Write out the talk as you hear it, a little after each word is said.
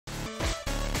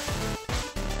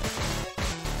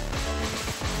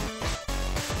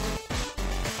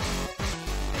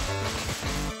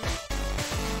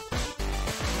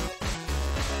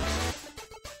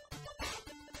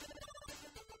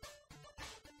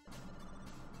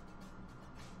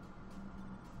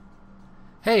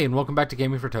Hey, and welcome back to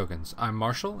Gaming for Tokens. I'm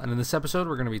Marshall, and in this episode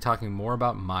we're going to be talking more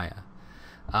about Maya.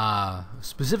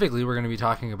 Specifically, we're going to be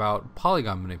talking about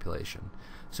polygon manipulation.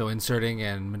 So inserting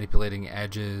and manipulating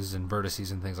edges and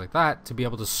vertices and things like that to be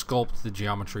able to sculpt the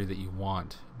geometry that you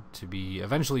want to be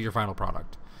eventually your final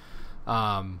product.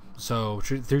 So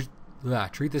treat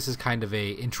this as kind of a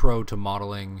intro to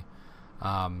modeling,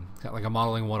 like a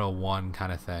modeling 101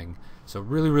 kind of thing. So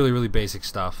really basic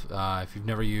stuff. If you've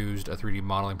never used a 3D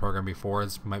modeling program before,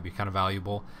 this might be kind of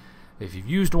valuable. If you've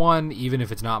used one, even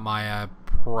if it's not Maya,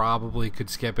 probably could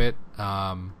skip it.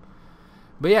 But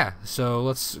yeah, so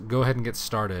let's go ahead and get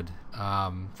started.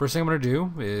 First thing I'm going to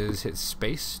do is hit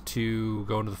space to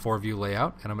go into the 4-view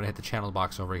layout, and I'm going to hit the channel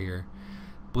box over here.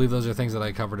 I believe those are things that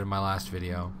I covered in my last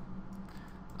video.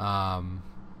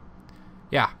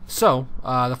 Yeah, so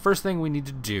the first thing we need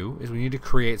to do is we need to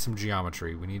create some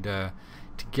geometry. We need to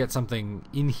get something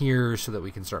in here so that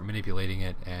we can start manipulating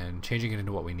it and changing it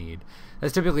into what we need.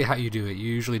 That's typically how you do it.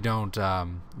 You usually don't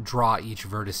draw each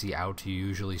vertice out. You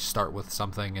usually start with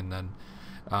something and then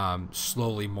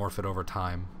slowly morph it over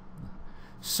time.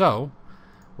 So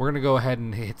we're going to go ahead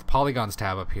and hit the polygons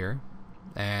tab up here.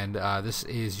 And this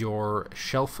is your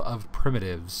shelf of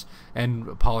primitives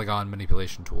and polygon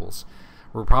manipulation tools.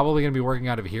 We're probably going to be working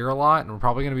out of here a lot, and we're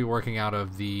probably going to be working out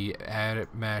of the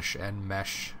edit mesh and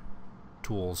mesh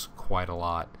tools quite a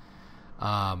lot.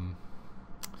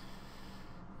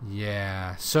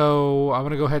 Yeah, so I'm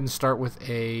going to go ahead and start with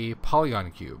a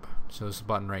polygon cube. So this is a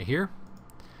button right here,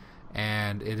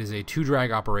 and it is a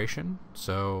 2-drag operation.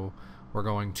 So we're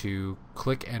going to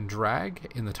click and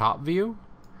drag in the top view,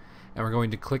 and we're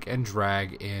going to click and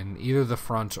drag in either the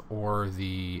front or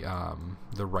the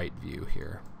right view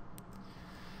here.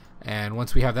 And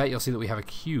once we have that, you'll see that we have a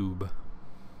cube.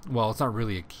 Well, it's not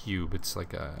really a cube, it's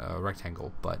like a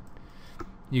rectangle, but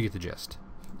you get the gist.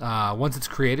 Once it's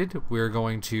created, we're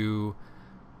going to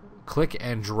click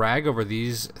and drag over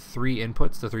these 3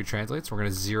 inputs, the 3 translates. We're going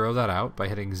to zero that out by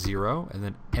hitting 0 and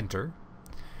then enter.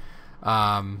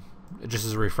 Just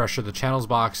as a refresher, the channels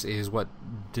box is what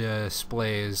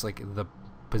displays like the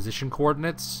position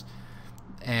coordinates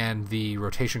and the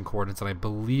rotation coordinates, and I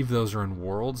believe those are in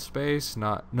world space.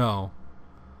 I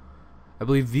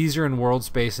believe these are in world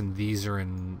space and these are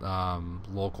in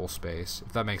local space,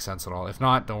 if that makes sense at all. If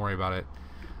not, don't worry about it.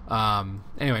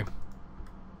 Anyway,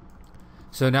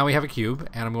 so now we have a cube,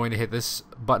 and I'm going to hit this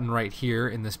button right here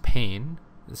in this pane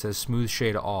that says Smooth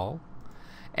Shade All,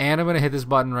 and I'm going to hit this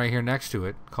button right here next to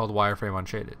it called Wireframe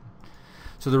Unshaded.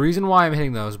 So the reason why I'm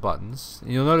hitting those buttons,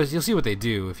 you'll see what they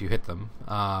do if you hit them.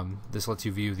 This lets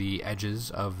you view the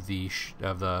edges of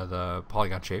the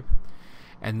polygon shape,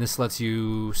 and this lets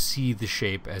you see the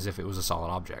shape as if it was a solid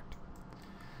object.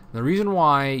 The reason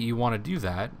why you want to do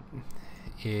that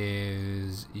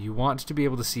is you want to be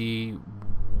able to see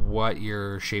what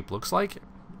your shape looks like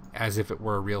as if it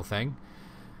were a real thing.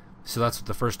 So that's what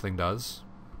the first thing does.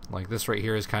 Like this right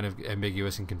here is kind of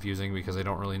ambiguous and confusing because I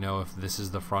don't really know if this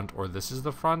is the front or this is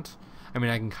the front. I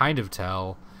mean, I can kind of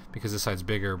tell because this side's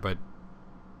bigger, but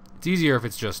it's easier if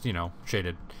it's just, you know,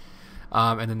 shaded.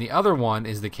 And then the other one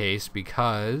is the case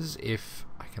because if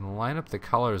I can line up the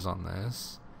colors on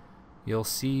this, you'll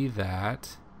see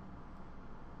that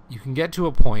you can get to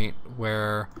a point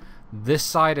where this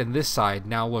side and this side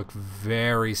now look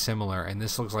very similar, and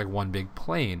this looks like one big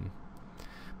plane.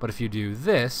 But if you do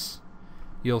this,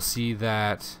 you'll see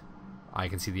that I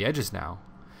can see the edges now.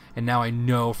 And now I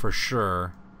know for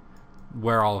sure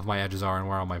where all of my edges are and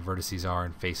where all my vertices are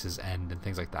and faces end and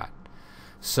things like that.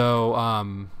 So,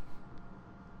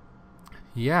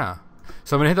 yeah.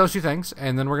 So I'm going to hit those 2 things,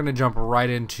 and then we're going to jump right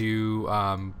into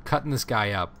cutting this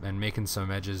guy up and making some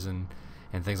edges and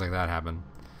things like that happen.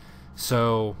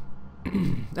 So,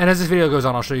 and as this video goes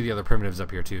on, I'll show you the other primitives up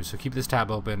here too. So keep this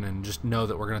tab open and just know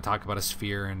that we're going to talk about a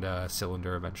sphere and a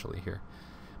cylinder eventually here.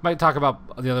 Might talk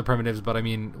about the other primitives, but I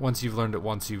mean, once you've learned it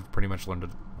once, you've pretty much learned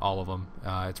all of them.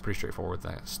 It's pretty straightforward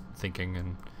thinking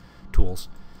and tools.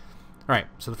 Alright,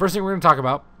 so the first thing we're going to talk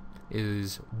about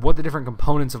is what the different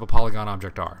components of a polygon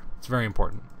object are. It's very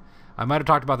important. I might have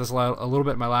talked about this a little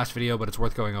bit in my last video, but it's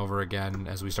worth going over again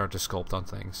as we start to sculpt on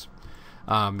things.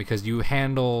 Because you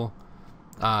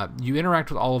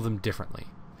interact with all of them differently.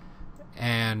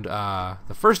 And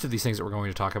the first of these things that we're going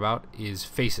to talk about is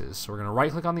faces. So we're going to right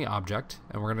click on the object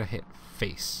and we're going to hit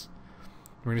face.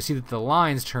 We're going to see that the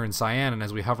lines turn cyan, and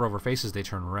as we hover over faces they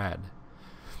turn red.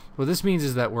 What this means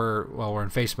is that we're in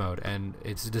face mode and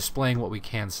it's displaying what we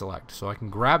can select. So I can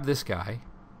grab this guy.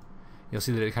 You'll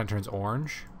see that it kind of turns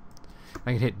orange.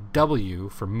 I can hit W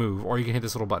for move, or you can hit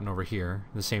this little button over here,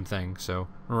 the same thing. So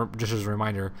just as a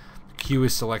reminder, Q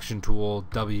is selection tool,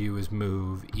 W is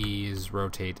move, E is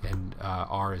rotate, and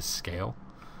R is scale.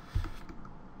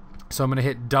 So I'm going to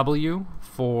hit W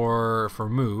for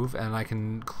move, and I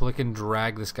can click and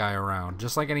drag this guy around,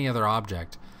 just like any other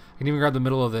object. I can even grab the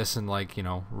middle of this and, like, you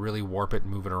know, really warp it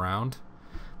and move it around.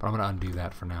 But I'm going to undo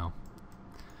that for now.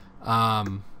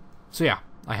 So yeah,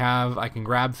 I can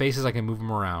grab faces, I can move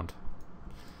them around.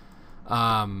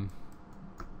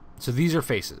 So these are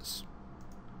faces.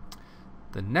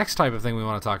 The next type of thing we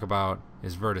want to talk about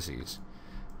is vertices.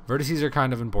 Vertices are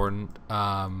kind of important.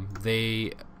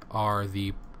 They are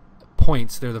the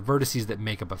points, they're the vertices that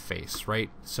make up a face, right?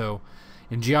 So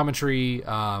in geometry,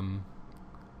 a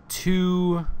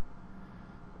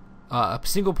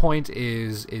single point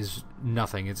is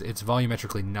nothing. It's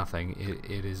volumetrically nothing.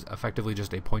 It is effectively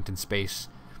just a point in space.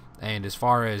 And as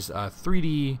far as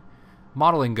 3D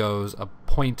modeling goes, a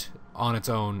point on its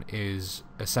own is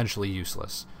essentially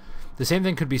useless. The same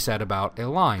thing could be said about a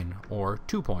line or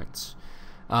 2 points.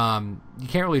 You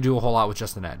can't really do a whole lot with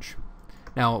just an edge.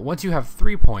 Now, once you have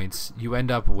 3 points, you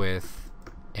end up with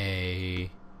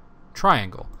a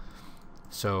triangle.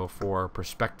 So for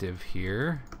perspective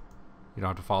here, you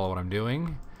don't have to follow what I'm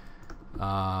doing.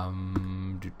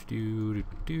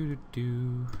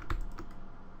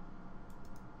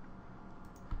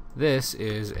 This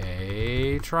is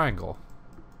a triangle.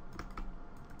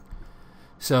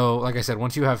 So, like I said,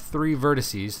 once you have 3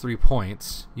 vertices, 3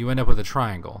 points, you end up with a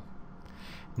triangle.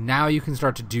 Now you can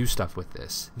start to do stuff with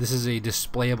this. This is a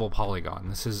displayable polygon.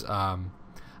 This is a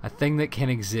thing that can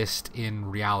exist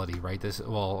in reality, right? This,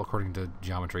 well, according to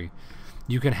geometry,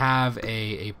 you can have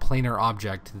a planar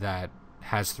object that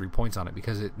has 3 points on it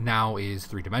because it now is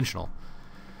 3-dimensional.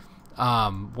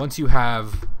 Once you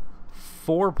have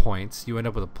 4 points, you end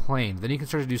up with a plane. Then you can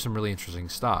start to do some really interesting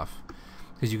stuff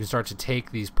because you can start to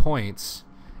take these points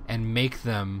and make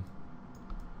them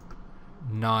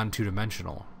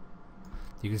non-2-dimensional.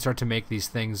 You can start to make these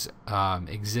things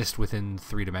exist within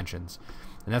 3 dimensions.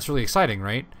 And that's really exciting,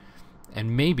 right?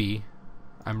 And maybe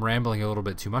I'm rambling a little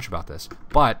bit too much about this,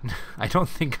 but I don't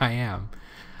think I am.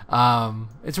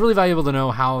 It's really valuable to know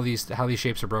how these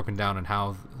shapes are broken down and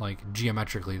how, like,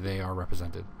 geometrically they are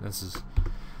represented. This is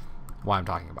why I'm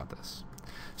talking about this.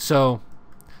 So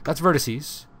that's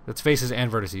vertices. That's faces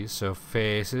and vertices. So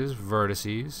faces,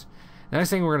 vertices. The next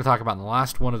thing we're going to talk about in the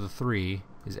last one of the 3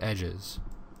 is edges.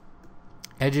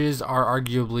 Edges are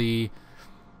arguably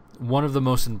one of the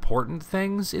most important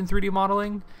things in 3D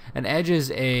modeling. An edge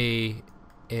is a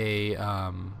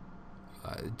line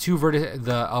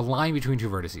between 2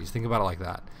 vertices. Think about it like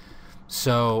that.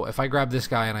 So if I grab this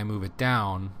guy and I move it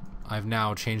down, I've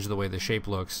now changed the way the shape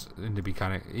looks into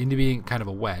being kind of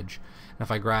a wedge. And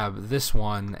if I grab this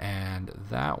one and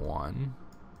that one,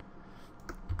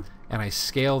 and I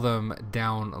scale them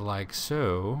down like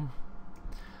so,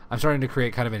 I'm starting to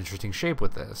create kind of an interesting shape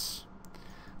with this.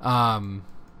 So I'm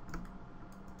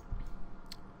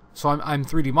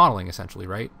 3D modeling essentially,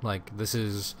 right? Like this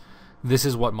is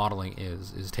what modeling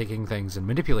is taking things and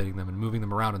manipulating them and moving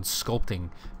them around and sculpting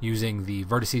using the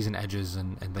vertices and edges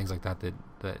and things like that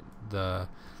the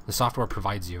software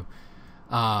provides you.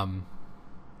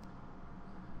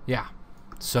 Yeah,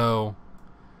 so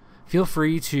feel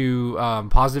free to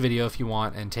pause the video if you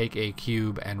want and take a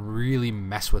cube and really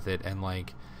mess with it and,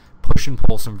 like, push and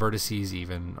pull some vertices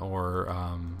even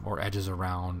or edges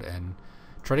around and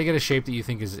try to get a shape that you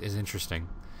think is interesting.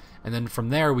 And then from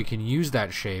there we can use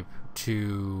that shape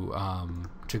to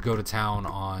go to town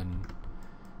on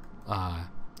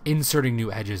inserting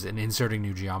new edges and inserting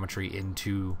new geometry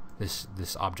into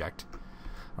this object.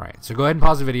 Alright, so go ahead and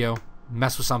pause the video,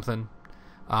 mess with something,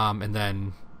 and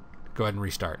then go ahead and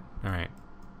restart. Alright.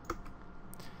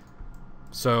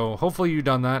 So hopefully you've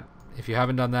done that. If you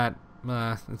haven't done that,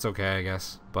 it's okay, I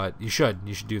guess. But you should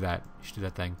do that. You should do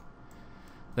that thing.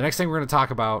 The next thing we're going to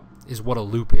talk about is what a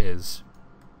loop is.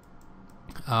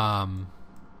 A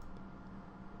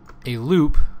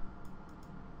loop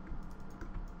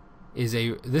is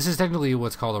this is technically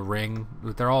what's called a ring.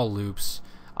 They're all loops.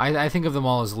 I think of them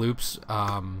all as loops,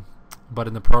 but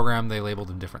in the program they labeled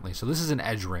them differently. So this is an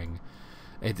edge ring.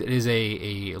 It is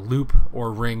a loop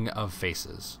or ring of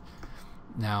faces.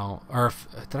 Now,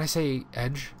 did I say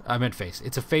edge? I meant face.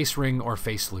 It's a face ring or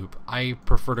face loop. I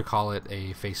prefer to call it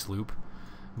a face loop,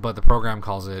 but the program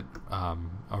calls it a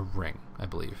ring, I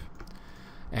believe.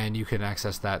 And you can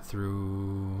access that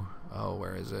through,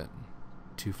 where is it?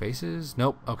 2 faces?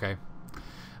 Nope. Okay.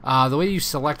 The way you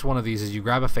select one of these is you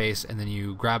grab a face and then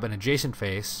you grab an adjacent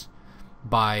face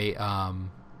by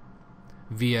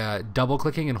via double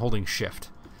clicking and holding shift.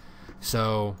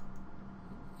 So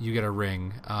you get a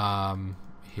ring.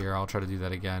 Here, I'll try to do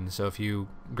that again. So if you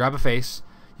grab a face,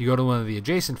 you go to one of the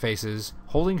adjacent faces,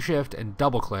 holding shift and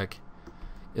double click,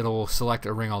 it'll select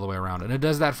a ring all the way around. And it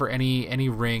does that for any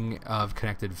ring of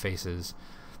connected faces.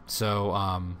 So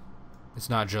it's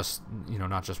not just,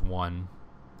 not just one.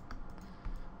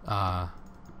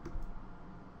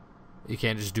 You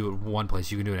can't just do it one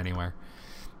place. You can do it anywhere.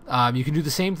 You can do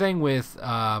the same thing with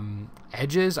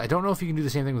edges. I don't know if you can do the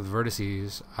same thing with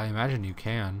vertices. I imagine you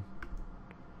can.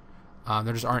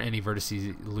 There just aren't any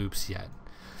vertices loops yet,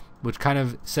 which kind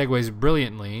of segues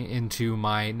brilliantly into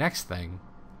my next thing.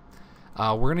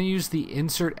 We're going to use the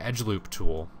Insert Edge Loop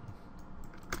tool.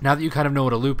 Now that you kind of know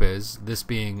what a loop is, this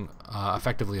being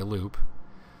effectively a loop,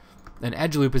 an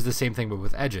edge loop is the same thing but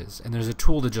with edges, and there's a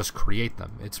tool to just create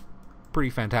them. It's pretty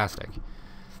fantastic.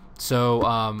 So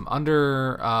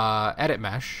under Edit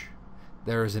Mesh,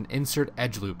 there is an Insert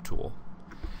Edge Loop tool.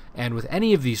 And with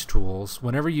any of these tools,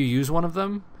 whenever you use one of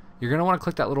them, you're going to want to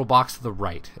click that little box to the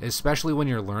right, especially when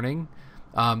you're learning.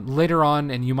 Later on,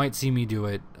 and you might see me do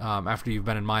it after you've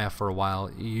been in Maya for a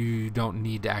while, you don't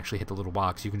need to actually hit the little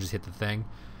box. You can just hit the thing,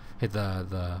 hit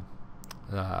the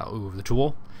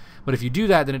tool. But if you do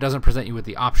that, then it doesn't present you with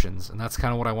the options, and that's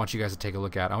kind of what I want you guys to take a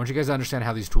look at. I want you guys to understand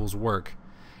how these tools work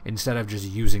instead of just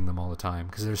using them all the time,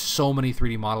 because there's so many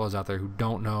 3D modelers out there who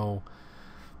don't know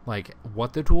like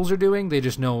what the tools are doing. They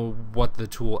just know what the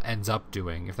tool ends up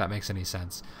doing, if that makes any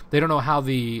sense. They don't know how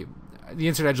the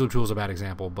Insert Edge Loop tool is a bad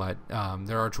example, but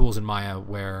there are tools in Maya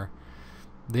where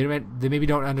they maybe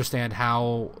don't understand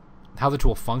how the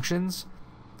tool functions,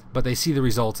 but they see the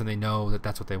results and they know that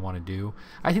that's what they want to do.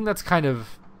 I think that's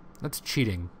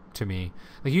cheating to me.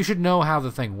 Like, you should know how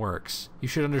the thing works. You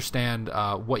should understand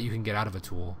what you can get out of a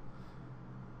tool.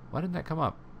 Why didn't that come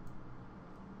up?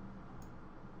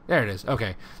 There it is.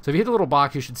 Okay, so if you hit the little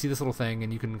box, you should see this little thing,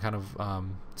 and you can kind of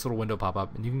this little window pop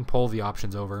up, and you can pull the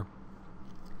options over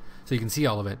so you can see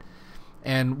all of it.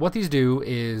 And what these do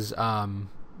is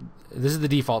this is the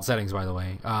default settings, by the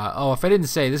way. Oh, if I didn't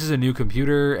say, this is a new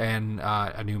computer and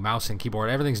a new mouse and keyboard.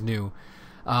 Everything's new.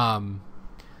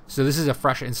 So this is a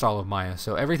fresh install of Maya.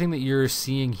 So everything that you're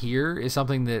seeing here is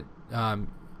something that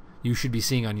you should be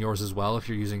seeing on yours as well if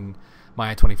you're using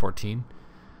Maya 2014.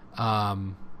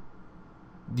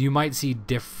 You might see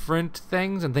different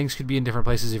things, and things could be in different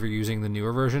places if you're using the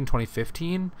newer version,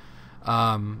 2015.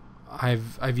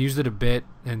 I've used it a bit,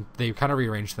 and they've kind of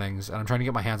rearranged things, and I'm trying to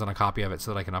get my hands on a copy of it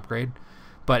so that I can upgrade.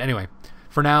 But anyway,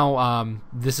 for now,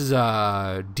 this is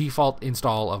a default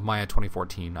install of Maya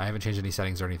 2014. I haven't changed any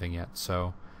settings or anything yet,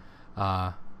 so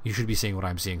you should be seeing what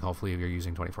I'm seeing, hopefully, if you're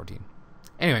using 2014.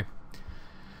 Anyway,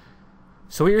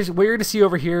 so what you're going to see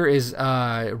over here is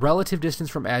relative distance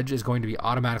from edge is going to be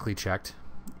automatically checked.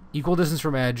 Equal distance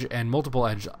from edge and multiple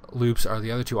edge loops are the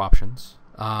other two options.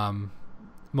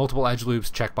 Multiple edge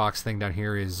loops checkbox thing down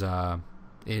here is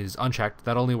unchecked.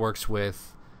 That only works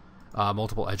with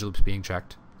multiple edge loops being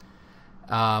checked.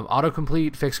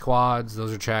 Autocomplete, fixed quads,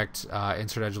 those are checked.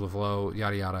 Insert edge loop flow,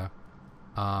 yada yada.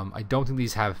 I don't think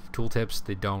these have tooltips.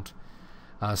 They don't.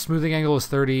 Smoothing angle is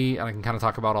 30, and I can kind of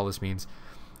talk about all this means.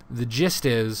 The gist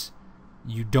is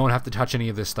you don't have to touch any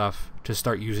of this stuff to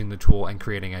start using the tool and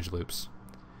creating edge loops.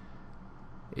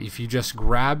 If you just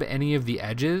grab any of the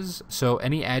edges, so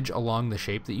any edge along the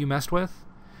shape that you messed with,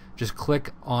 just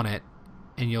click on it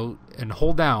and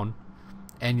hold down,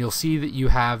 and you'll see that you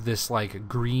have this like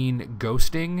green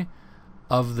ghosting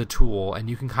of the tool, and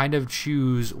you can kind of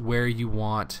choose where you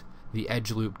want the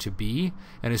edge loop to be,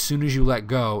 and as soon as you let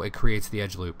go, it creates the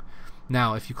edge loop.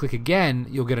 Now if you click again,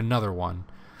 you'll get another one,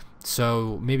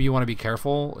 so maybe you want to be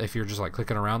careful if you're just like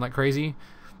clicking around like crazy.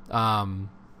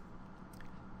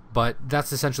 But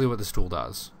that's essentially what this tool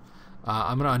does.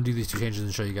 I'm going to undo these two changes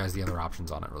and show you guys the other options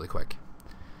on it really quick.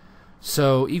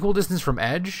 So equal distance from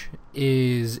edge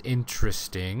is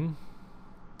interesting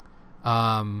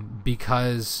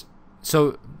because,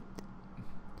 so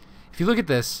if you look at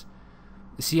this,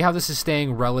 see how this is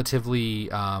staying relatively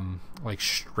like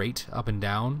straight up and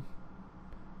down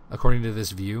according to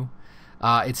this view.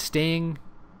 It's staying,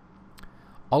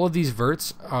 all of these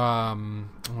verts,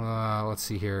 let's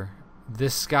see here.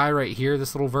 This guy right here,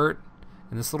 this little vert,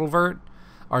 and this little vert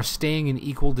are staying in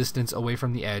equal distance away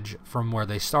from the edge from where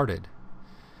they started.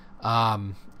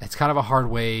 It's kind of a hard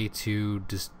way to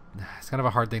it's kind of a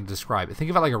hard thing to describe. Think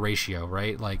of it like a ratio,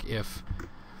 right? Like if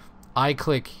I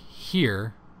click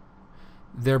here,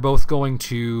 they're both going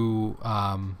to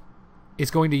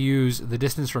it's going to use the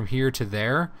distance from here to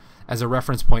there as a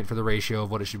reference point for the ratio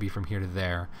of what it should be from here to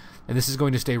there, and this is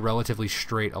going to stay relatively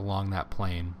straight along that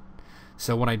plane.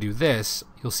 So when I do this,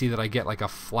 you'll see that I get like a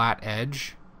flat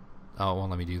edge. Oh, it won't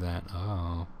let me do that.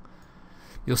 Oh.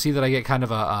 you'll see that I get kind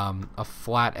of a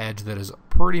flat edge that is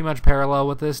pretty much parallel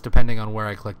with this, depending on where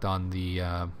I clicked on the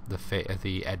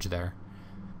edge there.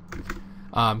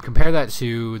 Compare that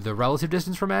to the relative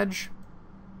distance from edge,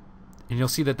 and you'll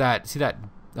see that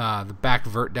the back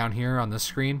vert down here on this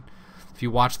screen. If you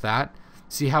watch that,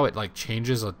 see how it like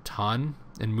changes a ton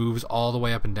and moves all the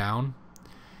way up and down.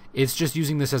 It's just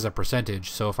using this as a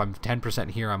percentage. So if I'm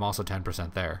 10% here, I'm also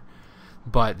 10% there.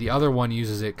 But the other one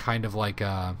uses it kind of like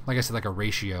I said, like a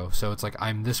ratio. So it's like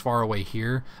I'm this far away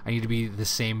here, I need to be the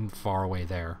same far away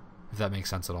there, if that makes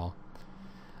sense at all.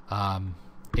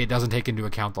 It doesn't take into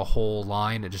account the whole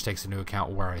line, it just takes into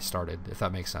account where I started, if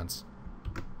that makes sense.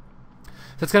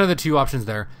 That's kind of the two options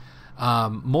there.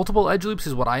 Multiple edge loops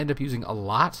is what I end up using a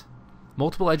lot.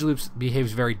 Multiple edge loops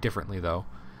behaves very differently though.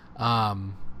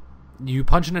 You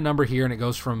punch in a number here and it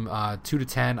goes from 2 to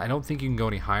 10. I don't think you can go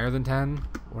any higher than 10.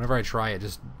 Whenever I try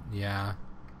it, yeah.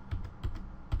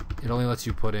 It only lets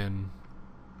you put in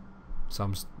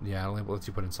some, yeah, it only lets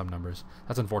you put in some numbers.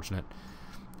 That's unfortunate.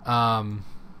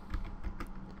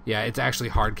 Yeah, it's actually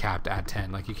hard capped at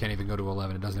 10. Like, you can't even go to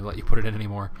 11. It doesn't even let you put it in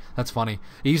anymore. That's funny.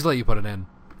 It used to let you put it in.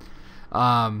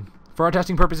 For our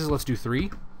testing purposes, let's do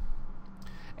 3.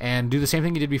 And do the same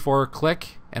thing you did before.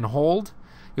 Click and hold.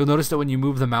 You'll notice that when you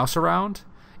move the mouse around,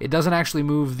 it doesn't actually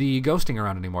move the ghosting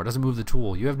around anymore. It doesn't move the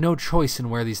tool. You have no choice in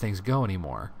where these things go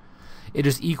anymore. It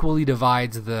just equally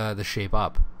divides the shape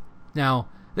up. Now,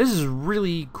 this is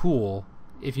really cool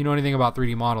if you know anything about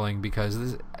 3D modeling,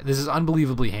 because this is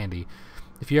unbelievably handy.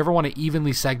 If you ever want to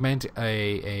evenly segment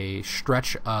a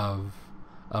stretch of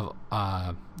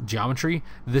geometry,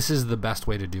 this is the best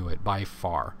way to do it by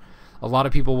far. A lot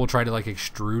of people will try to like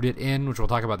extrude it in, which we'll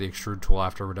talk about the extrude tool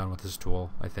after we're done with this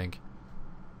tool, I think.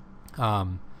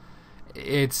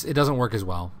 It doesn't work as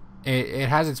well. It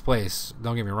has its place,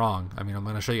 don't get me wrong. I mean, I'm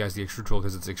going to show you guys the extrude tool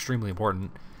because it's extremely important.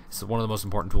 It's one of the most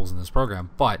important tools in this program,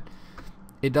 but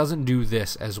it doesn't do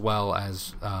this as well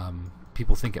as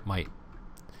people think it might.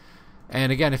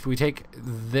 And again, if we take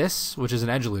this, which is an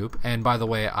edge loop, and by the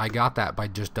way, I got that by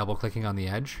just double clicking on the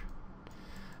edge,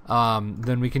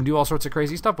 then we can do all sorts of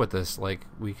crazy stuff with this. Like,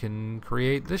 we can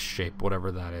create this shape,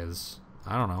 whatever that is.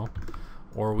 I don't know.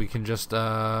 Or we can just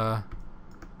pull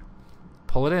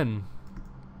it in.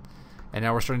 And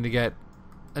now we're starting to get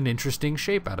an interesting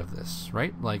shape out of this,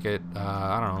 right? Like it,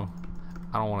 I don't know.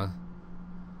 I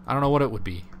don't know what it would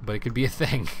be, but it could be a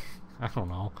thing. I don't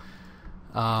know.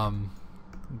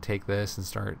 Take this and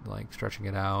start like stretching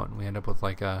it out, and we end up with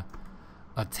like a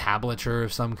tablature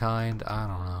of some kind. I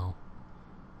don't know.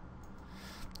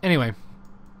 Anyway,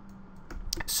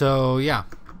 so yeah,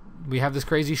 we have this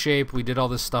crazy shape. We did all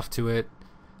this stuff to it.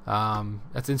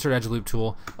 That's insert edge loop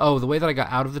tool. Oh, the way that I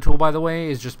got out of the tool, by the way,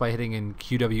 is just by hitting in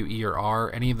Q, W, E, or R.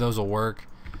 Any of those will work.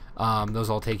 Those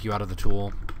all take you out of the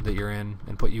tool that you're in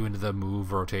and put you into the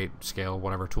move, rotate, scale,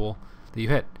 whatever tool that you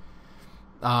hit.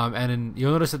 And then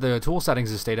you'll notice that the tool settings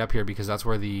has stayed up here because that's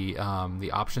where the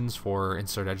options for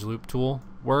insert edge loop tool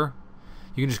were.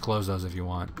 You can just close those if you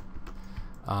want.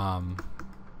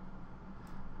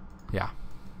 Yeah.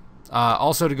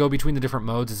 Also, to go between the different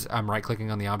modes, I'm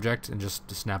right-clicking on the object and just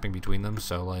snapping between them.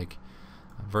 So, like,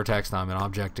 vertex, now I'm in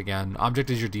object again. Object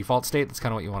is your default state. That's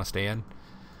kind of what you want to stay in.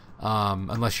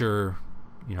 Unless you're,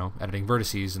 editing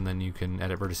vertices, and then you can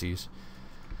edit vertices.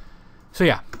 So,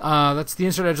 yeah, that's the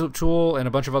insert edge loop tool and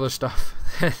a bunch of other stuff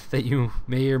that you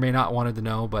may or may not wanted to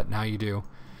know, but now you do.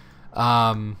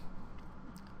 So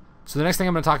the next thing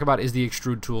I'm going to talk about is the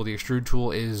extrude tool. The extrude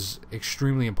tool is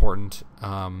extremely important.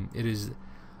 It is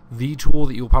the tool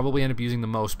that you'll probably end up using the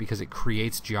most because it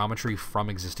creates geometry from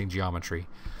existing geometry.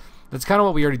 That's kind of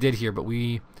what we already did here, but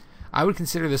I would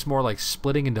consider this more like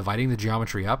splitting and dividing the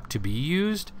geometry up to be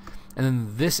used, and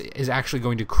then this is actually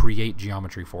going to create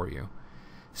geometry for you.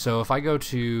 So if I go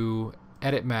to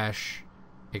Edit Mesh,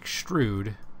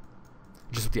 Extrude,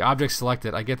 just with the object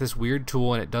selected, I get this weird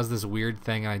tool and it does this weird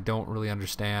thing and I don't really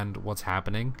understand what's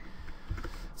happening.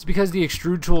 It's because the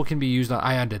extrude tool can be used on...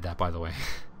 I undid that, by the way.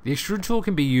 The extrude tool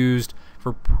can be used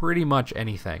for pretty much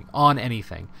anything, on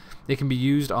anything. It can be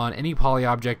used on any poly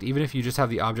object, even if you just have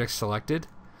the object selected,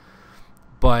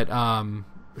 but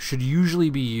should usually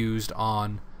be used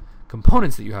on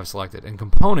components that you have selected. And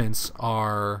components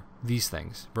are these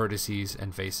things, vertices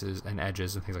and faces and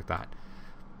edges and things like that.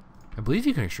 I believe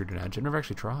you can extrude an edge. I've never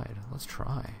actually tried. Let's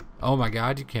try. Oh my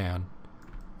god, you can.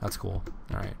 That's cool.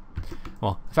 Alright.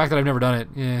 Well, the fact that I've never done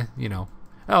it,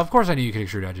 Oh, of course I knew you could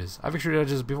extrude edges. I've extruded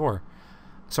edges before.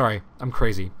 Sorry, I'm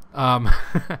crazy.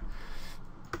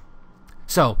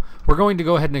 So, we're going to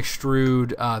go ahead and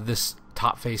extrude this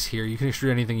top face here. You can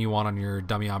extrude anything you want on your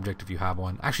dummy object if you have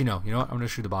one. Actually, no. You know what? I'm going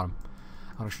to extrude the bottom.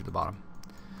 I'm going to extrude the bottom.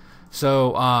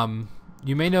 So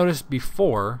you may notice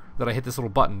before that I hit this little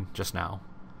button just now.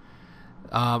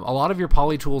 A lot of your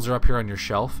poly tools are up here on your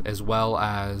shelf, as well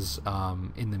as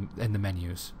in the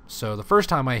menus. So the first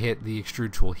time I hit the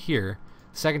extrude tool here,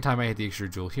 the second time I hit the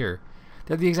extrude tool here,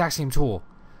 they're the exact same tool.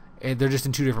 They're just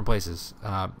in two different places.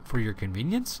 For your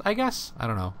convenience, I guess. I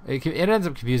don't know. It ends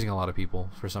up confusing a lot of people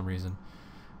for some reason.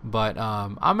 But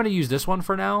I'm going to use this one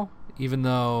for now, even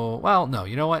though, well, no,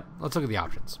 you know what? Let's look at the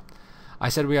options. I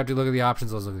said we have to look at the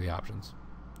options. Let's look at the options.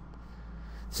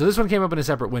 So this one came up in a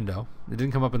separate window. It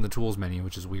didn't come up in the tools menu,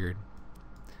 which is weird.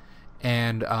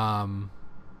 And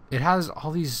it has all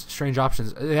these strange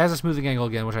options. It has a smoothing angle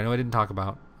again, which I know I didn't talk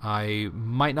about. I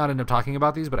might not end up talking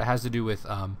about these, but it has to do with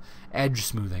edge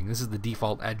smoothing. This is the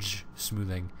default edge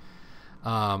smoothing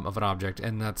of an object,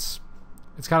 and it's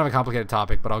kind of a complicated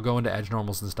topic, but I'll go into edge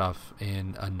normals and stuff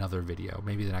in another video,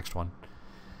 maybe the next one.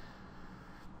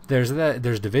 There's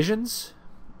divisions,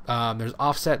 there's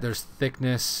offset, there's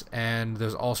thickness, and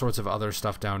there's all sorts of other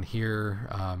stuff down here.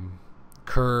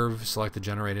 Curve, select the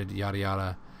generated, yada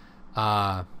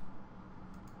yada.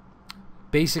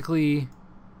 Basically,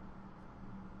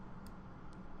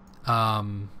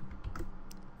 the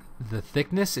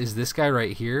thickness is this guy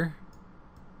right here.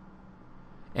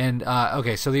 And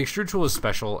okay, so the extrude tool is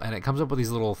special, and it comes up with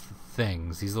these little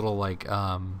things, these little like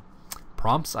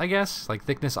prompts, I guess, like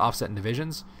thickness, offset, and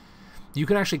divisions. You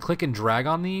can actually click and drag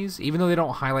on these, even though they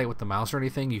don't highlight with the mouse or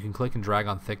anything. You can click and drag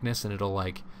on thickness, and it'll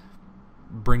like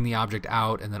bring the object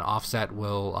out, and then offset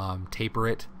will taper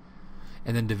it,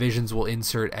 and then divisions will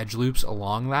insert edge loops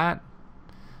along that.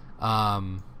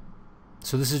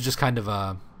 So this is just kind of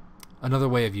another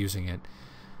way of using it.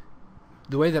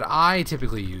 The way that I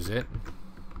typically use it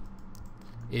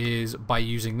is by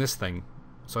using this thing.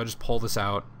 So I just pull this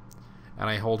out, and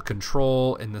I hold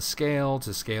Control in the scale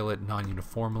to scale it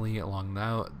non-uniformly along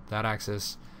that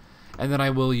axis, and then I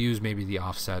will use maybe the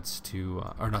offsets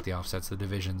to, or not the offsets, the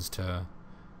divisions to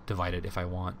divide it if I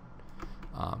want.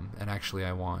 And actually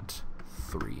I want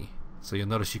 3. So you'll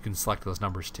notice you can select those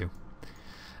numbers too.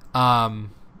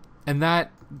 And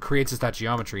that creates us that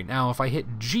geometry. Now if I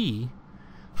hit G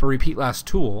for repeat last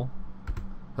tool,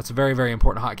 that's a very, very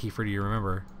important hotkey for you to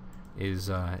remember,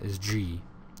 is G.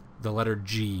 The letter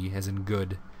G as in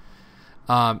good.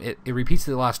 It repeats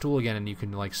the last tool again, and you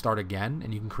can like start again,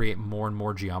 and you can create more and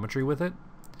more geometry with it.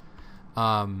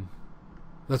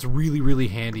 That's really, really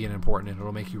handy and important, and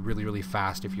it'll make you really, really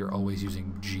fast if you're always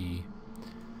using G.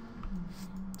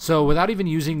 So without even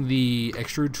using the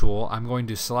extrude tool, I'm going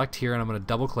to select here, and I'm going to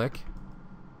double click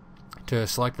to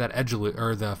select that edge loop,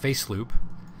 or the face loop,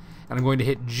 and I'm going to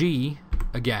hit G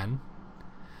again,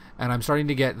 and I'm starting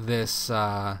to get this.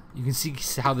 You can see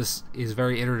how this is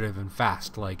very iterative and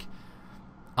fast. Like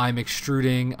I'm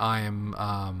extruding, I'm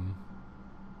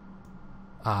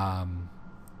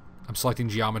selecting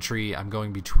geometry, I'm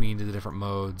going between the different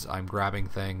modes, I'm grabbing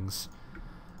things,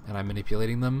 and I'm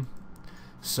manipulating them.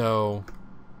 So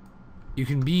you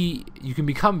can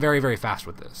become very, very fast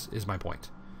with this, is my point.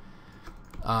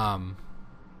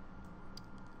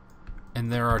 And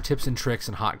there are tips and tricks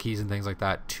and hotkeys and things like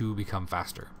that to become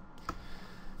faster.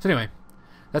 So anyway,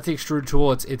 that's the extrude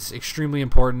tool. It's extremely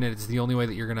important, and it's the only way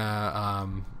that you're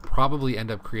gonna probably end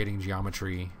up creating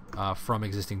geometry from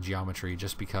existing geometry,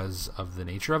 just because of the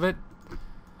nature of it.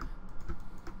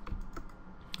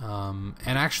 And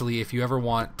actually, if you ever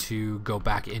want to go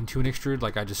back into an extrude,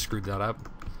 like I just screwed that up,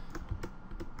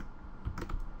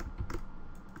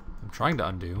 I'm trying to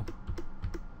undo.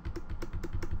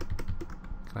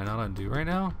 Can I not undo right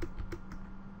now?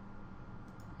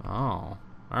 Oh,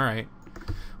 alright.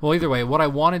 Well, either way, what I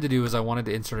wanted to do is I wanted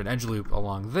to insert an edge loop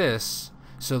along this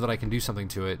so that I can do something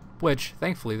to it, which,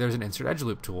 thankfully, there's an insert edge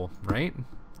loop tool, right?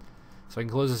 So I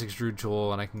can close this extrude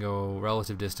tool, and I can go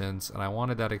relative distance, and I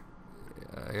wanted that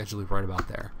edge loop right about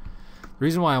there. The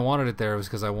reason why I wanted it there was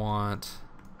because I want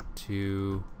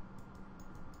to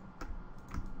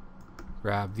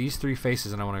grab these 3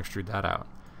 faces, and I want to extrude that out.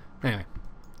 Anyway.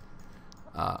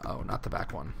 Oh, not the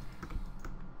back one.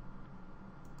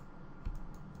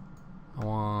 I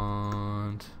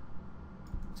want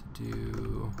to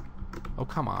do... Oh,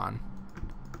 come on.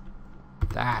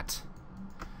 That.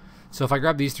 So if I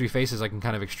grab these 3 faces, I can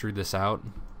kind of extrude this out,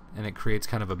 and it creates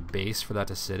kind of a base for that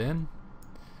to sit in.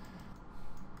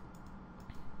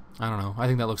 I don't know. I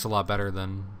think that looks a lot better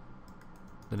than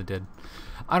it did.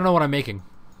 I don't know what I'm making.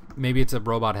 Maybe it's a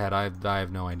robot head. I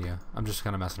have no idea. I'm just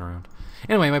kind of messing around.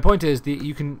 Anyway, my point is that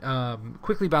you can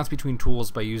quickly bounce between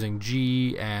tools by using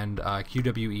G and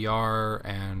QWER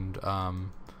and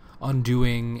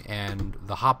undoing, and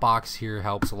the hotbox here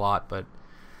helps a lot, but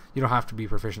you don't have to be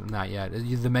proficient in that yet.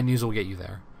 The menus will get you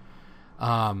there.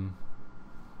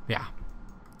 Yeah.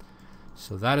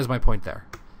 So that is my point there.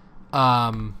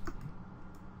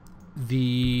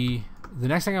 The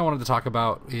next thing I wanted to talk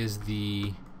about is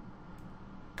the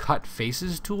cut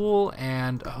faces tool,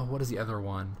 and what is the other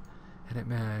one? Edit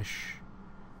mesh.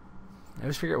 I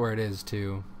always forget where it is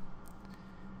too.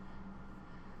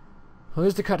 Well,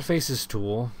 there's the cut faces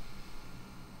tool.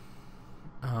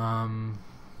 I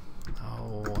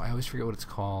always forget what it's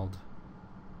called.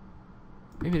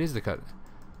 Maybe it is the cut.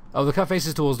 Oh, the cut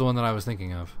faces tool is the one that I was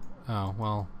thinking of. Oh,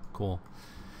 well, cool.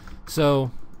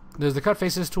 So there's the cut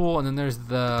faces tool, and then there's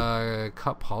the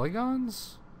cut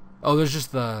polygons. Oh, there's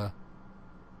just the.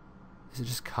 Is it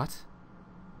just cut?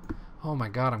 Oh my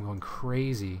god, I'm going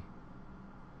crazy.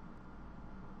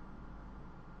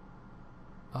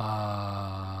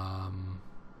 I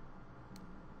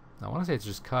want to say it's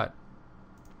just cut.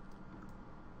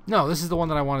 No, this is the one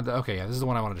that I wanted to... Okay, yeah, this is the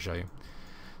one I wanted to show you.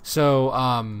 So,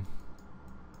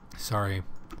 sorry.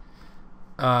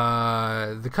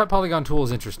 The cut polygon tool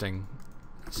is interesting.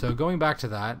 So going back to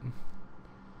that,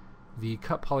 the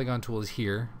cut polygon tool is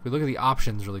here. If we look at the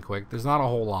options really quick, there's not a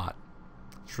whole lot.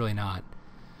 It's really not.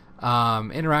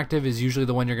 Interactive is usually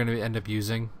the one you're going to end up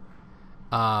using.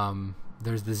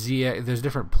 There's the Z. There's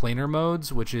different planar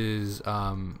modes, which is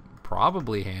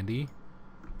probably handy,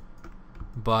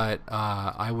 but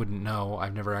I wouldn't know.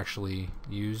 I've never actually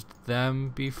used them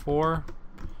before.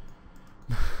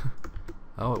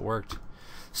 Oh, it worked.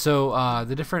 So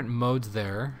the different modes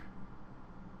there.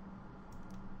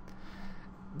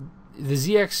 The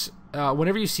ZX.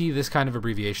 Whenever you see this kind of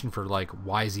abbreviation for like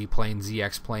YZ plane,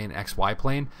 ZX plane, XY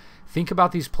plane, think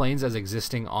about these planes as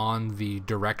existing on the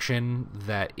direction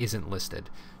that isn't listed.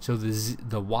 So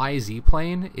the YZ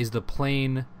plane is the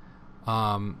plane,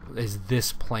 is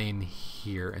this plane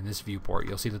here in this viewport.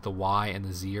 You'll see that the Y and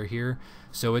the Z are here.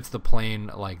 So it's the plane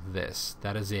like this.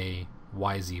 That is a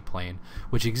YZ plane,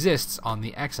 which exists on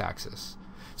the X-axis.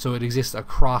 So it exists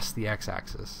across the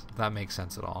X-axis, if that makes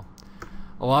sense at all.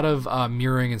 A lot of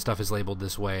mirroring and stuff is labeled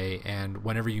this way, and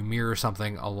whenever you mirror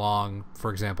something along, for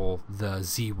example, the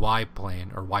ZY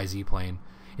plane or YZ plane,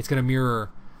 it's going to mirror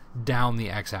down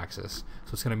the X-axis.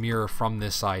 So it's going to mirror from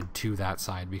this side to that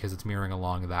side because it's mirroring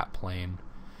along that plane.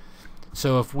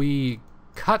 So if we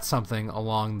cut something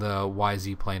along the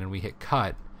YZ plane and we hit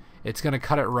cut, it's going to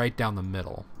cut it right down the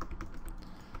middle.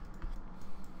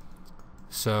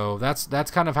 So that's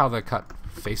kind of how the cut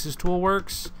faces tool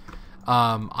works.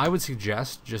 I would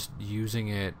suggest just using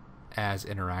it as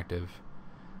interactive.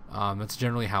 That's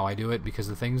generally how I do it, because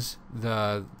the things,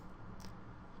 the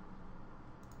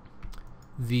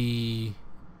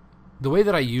way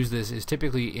that I use this is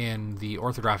typically in the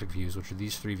orthographic views, which are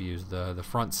these three views: the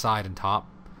front, side, and top,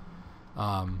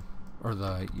 or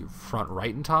the front,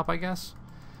 right, and top, I guess.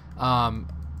 And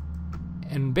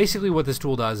basically what this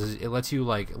tool does is it lets you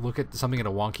like look at something at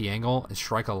a wonky angle and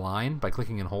strike a line by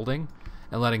clicking and holding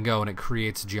and letting go, and it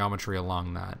creates geometry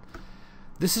along that.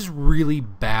 This is really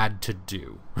bad to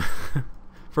do.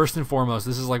 First and foremost,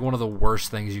 this is like one of the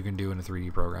worst things you can do in a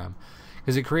 3D program,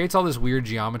 because it creates all this weird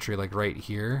geometry like right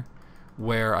here,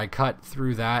 where I cut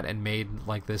through that and made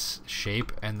like this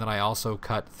shape, and then I also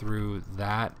cut through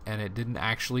that, and it didn't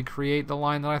actually create the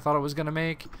line that I thought it was going to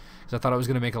make, because I thought it was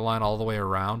going to make a line all the way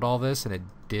around all this, and it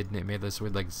didn't. It made this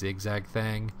weird like zigzag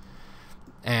thing.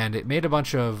 And it made a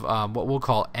bunch of what we'll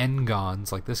call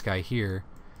n-gons, like this guy here.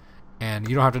 And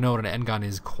you don't have to know what an n-gon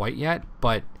is quite yet,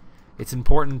 but it's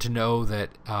important to know that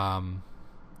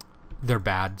they're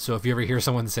bad. So if you ever hear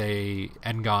someone say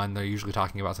n-gon, they're usually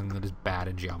talking about something that is bad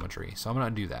in geometry. So I'm going to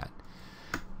undo that.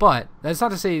 But that's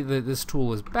not to say that this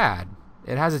tool is bad.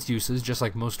 It has its uses, just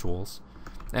like most tools.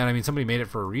 And I mean, somebody made it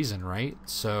for a reason, right?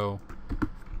 So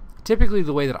typically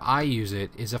the way that I use it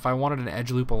is if I wanted an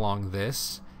edge loop along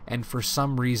this, and for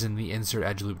some reason the insert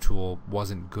edge loop tool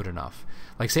wasn't good enough.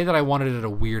 Like say that I wanted it at a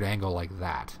weird angle like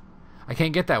that. I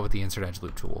can't get that with the insert edge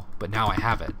loop tool, but now I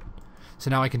have it. So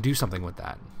now I can do something with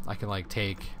that. I can like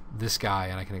take this guy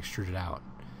and I can extrude it out.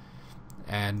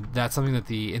 And that's something that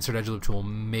the insert edge loop tool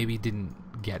maybe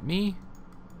didn't get me.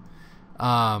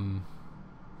 I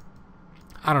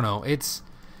don't know. It's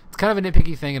kind of a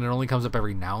nitpicky thing, and it only comes up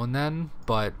every now and then,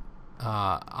 but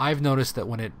I've noticed that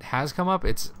when it has come up,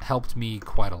 it's helped me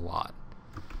quite a lot.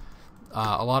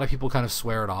 A lot of people kind of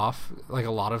swear it off. Like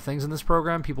a lot of things in this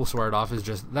program, people swear it off as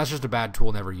that's just a bad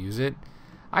tool, never use it.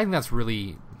 I think that's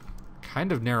really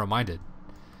kind of narrow-minded.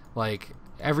 Like,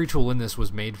 every tool in this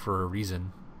was made for a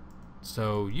reason,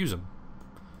 so use them.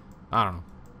 I don't know.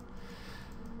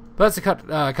 But that's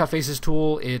the cut faces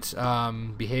tool. It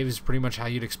behaves pretty much how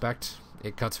you'd expect.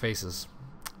 It cuts faces.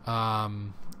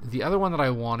 The other one that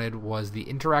I wanted was the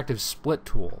interactive split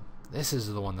tool. This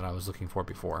is the one that I was looking for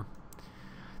before.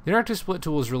 The interactive split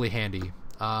tool is really handy,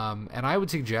 and I would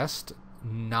suggest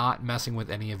not messing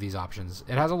with any of these options.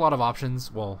 It has a lot of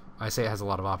options. Well, I say it has a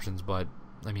lot of options, but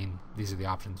I mean, these are the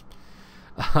options.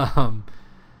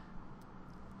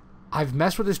 I've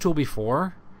messed with this tool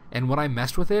before, and when I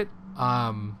messed with it,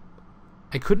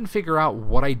 I couldn't figure out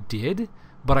what I did,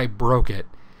 but I broke it.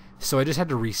 So I just had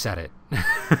to reset it.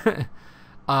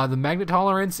 The magnet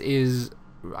tolerance is,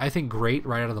 I think, great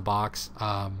right out of the box.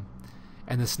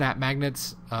 And the snap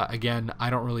magnets, again, I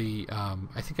don't really,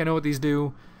 I think I know what these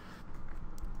do,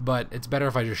 but it's better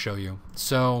if I just show you.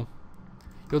 So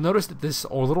you'll notice that this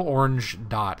little orange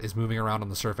dot is moving around on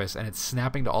the surface, and it's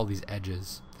snapping to all these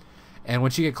edges. And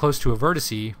once you get close to a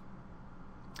vertice,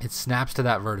 it snaps to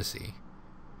that vertice.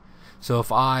 So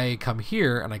if I come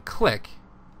here and I click,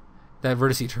 that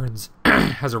vertice turns,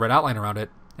 has a red outline around it,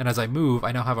 and as I move,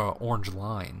 I now have an orange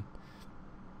line.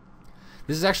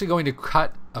 This is actually going to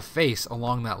cut a face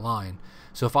along that line.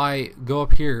 So if I go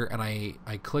up here and I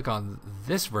click on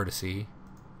this vertice,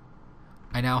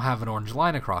 I now have an orange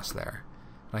line across there.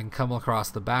 And I can come across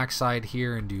the back side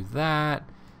here and do that.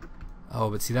 Oh,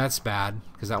 but see, that's bad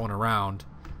because that went around.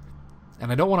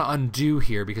 And I don't want to undo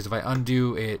here, because if I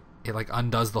undo it, it like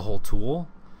undoes the whole tool.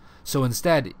 So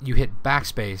instead, you hit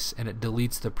backspace and it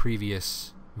deletes the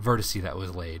previous vertice that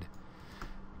was laid.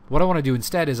 What I want to do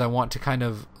instead is I want to kind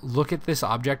of look at this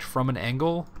object from an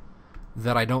angle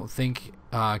that I don't think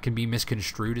can be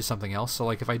misconstrued as something else. So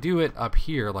like if I do it up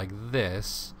here like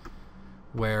this,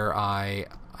 where I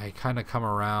kind of come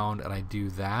around and I do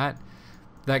that,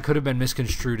 that could have been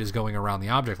misconstrued as going around the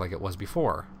object like it was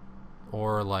before.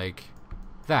 Or like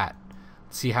that.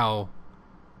 See how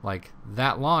like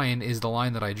that line is the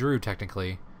line that I drew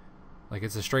technically. Like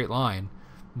it's a straight line,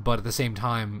 but at the same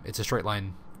time it's a straight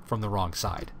line from the wrong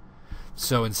side.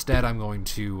 So instead I'm going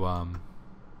to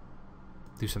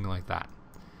do something like that.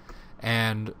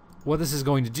 And what this is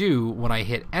going to do when I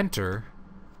hit enter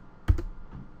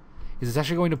is it's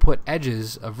actually going to put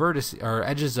edges of vertices or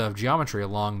edges of geometry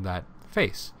along that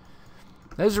face.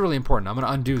 That is really important. I'm going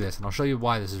to undo this and I'll show you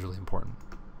why this is really important.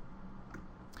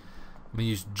 I'm going to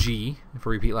use G for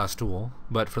repeat last tool,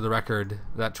 but for the record,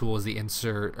 that tool is the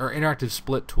insert or interactive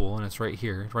split tool, and it's right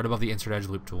here, right above the insert edge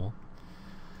loop tool.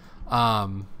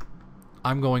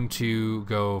 I'm going to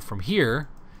go from here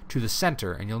to the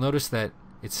center, and you'll notice that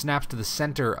it snaps to the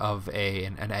center of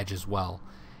an edge as well,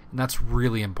 and that's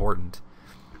really important.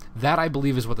 That, I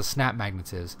believe, is what the snap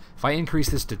magnets is. If I increase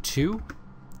this to 2,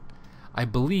 I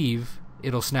believe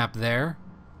it'll snap there,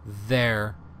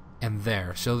 there, and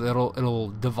there. So it'll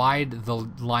divide the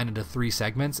line into 3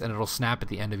 segments, and it'll snap at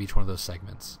the end of each one of those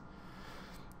segments.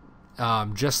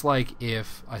 Just like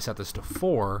if I set this to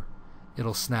 4,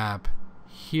 it'll snap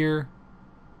here,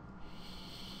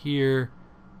 here,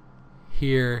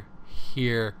 here,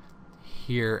 here,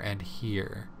 here, and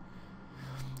here.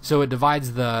 So it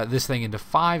divides this thing into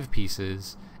 5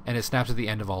 pieces, and it snaps at the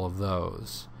end of all of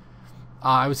those.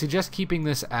 I would suggest keeping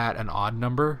this at an odd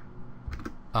number,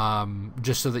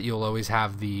 just so that you'll always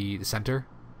have the center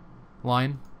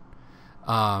line.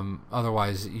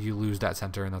 Otherwise, you lose that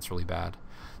center, and that's really bad.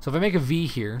 So if I make a V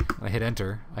here, and I hit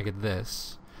enter, I get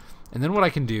this. And then what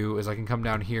I can do is I can come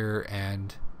down here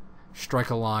and strike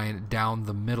a line down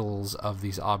the middles of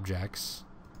these objects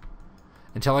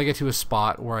until I get to a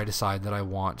spot where I decide that I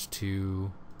want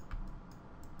to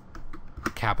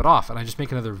cap it off, and I just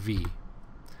make another V.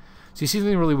 So you see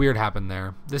something really weird happen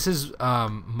there. This is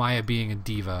Maya being a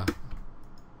diva,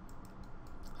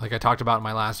 like I talked about in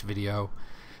my last video.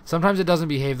 Sometimes it doesn't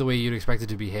behave the way you'd expect it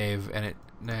to behave, and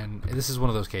this is one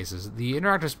of those cases. The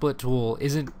interactive split tool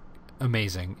isn't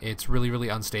amazing. It's really, really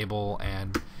unstable,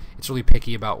 and it's really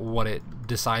picky about what it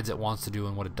decides it wants to do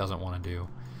and what it doesn't want to do.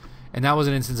 And that was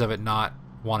an instance of it not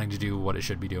wanting to do what it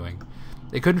should be doing.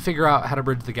 They couldn't figure out how to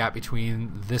bridge the gap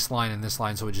between this line and this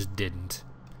line, so it just didn't.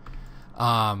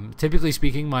 Typically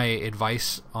speaking, my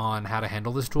advice on how to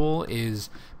handle this tool is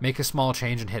make a small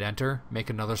change and hit enter, make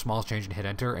another small change and hit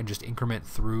enter, and just increment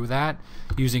through that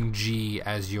using G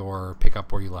as your pick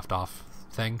up where you left off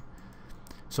thing.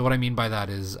 So what I mean by that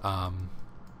is,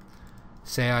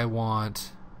 say I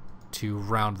want to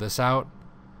round this out,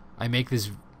 I make this,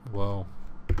 whoa,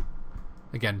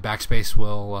 again, backspace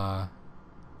will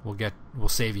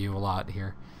save you a lot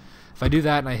here. If I do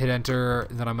that and I hit enter,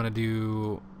 then I'm going to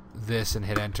do this and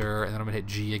hit enter, and then I'm going to hit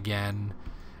G again,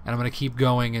 and I'm going to keep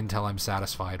going until I'm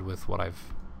satisfied with what I've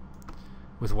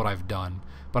done.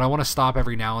 But I want to stop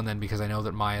every now and then because I know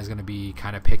that Maya is going to be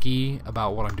kind of picky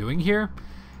about what I'm doing here,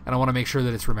 and I want to make sure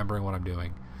that it's remembering what I'm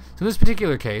doing. So in this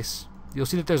particular case, you'll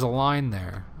see that there's a line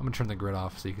there. I'm going to turn the grid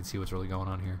off so you can see what's really going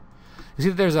on here. You see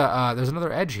that there's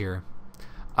another edge here.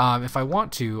 If I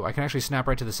want to, I can actually snap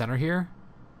right to the center here,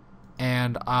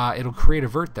 and it'll create a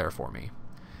vert there for me.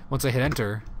 Once I hit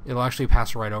enter, it'll actually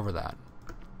pass right over that.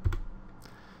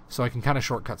 So I can kind of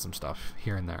shortcut some stuff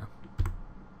here and there.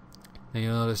 Now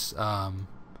you'll notice, now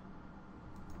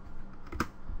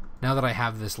that I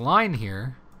have this line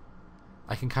here,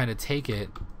 I can kind of take it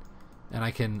and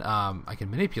I can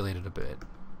manipulate it a bit.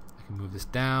 I can move this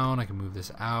down, I can move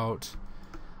this out.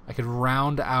 I can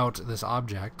round out this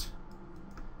object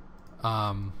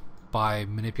by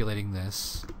manipulating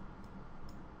this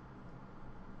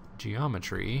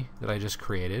geometry that I just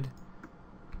created.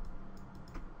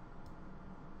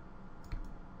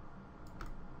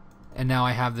 And now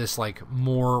I have this like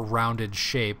more rounded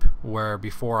shape where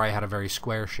before I had a very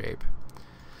square shape.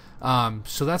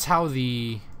 So that's how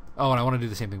the... Oh, and I want to do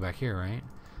the same thing back here, right?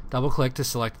 Double click to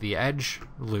select the edge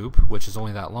loop, which is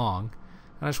only that long.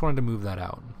 And I just wanted to move that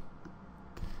out.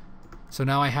 So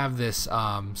now I have this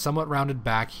somewhat rounded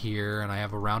back here, and I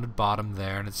have a rounded bottom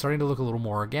there, and it's starting to look a little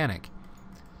more organic.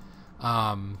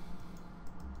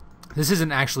 This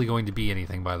isn't actually going to be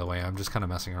anything, by the way. I'm just kind of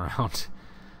messing around.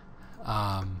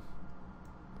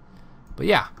 But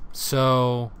yeah,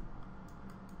 so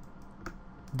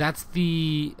that's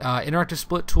the interactive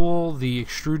split tool, the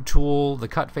extrude tool, the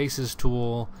cut faces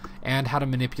tool, and how to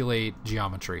manipulate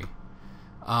geometry.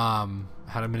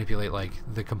 How to manipulate like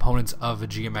the components of a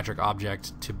geometric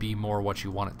object to be more what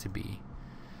you want it to be.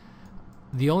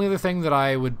 The only other thing that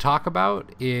I would talk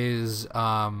about is,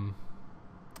 and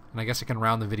I guess I can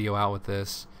round the video out with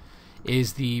this,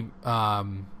 is the oh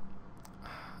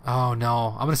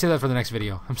no, I'm gonna say that for the next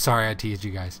video. I'm sorry I teased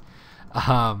you guys.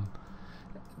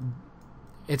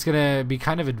 It's gonna be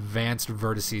kind of advanced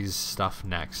vertices stuff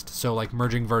next. So like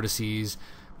merging vertices,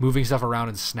 moving stuff around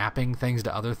and snapping things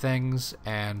to other things,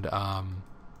 and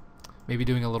maybe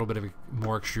doing a little bit of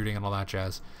more extruding and all that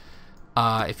jazz.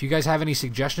 If you guys have any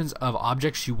suggestions of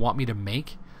objects you want me to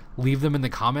make, leave them in the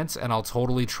comments and I'll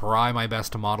totally try my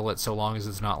best to model it, so long as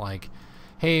it's not like,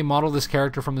 hey, model this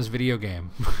character from this video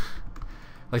game.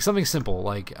 Like something simple,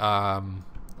 like I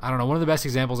don't know, one of the best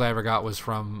examples I ever got was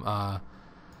from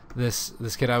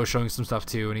this kid I was showing some stuff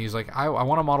to, and he's like, I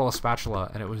want to model a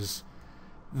spatula, and it was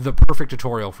the perfect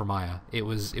tutorial for Maya. It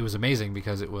was amazing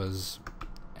because it was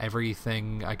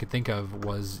everything I could think of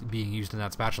was being used in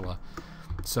that spatula.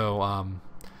 So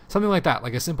something like that,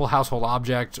 like a simple household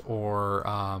object, or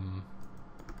I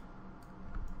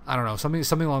don't know,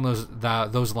 something along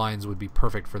those lines would be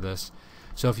perfect for this.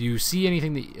 So if you see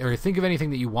anything that, or think of anything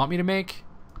that you want me to make,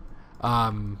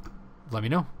 let me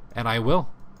know, and I will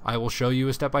show you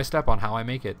a step-by-step on how I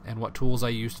make it and what tools I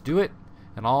use to do it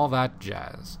and all that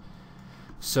jazz.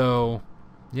 So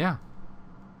yeah,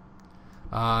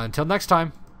 until next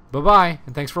time, bye bye,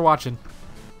 and thanks for watching.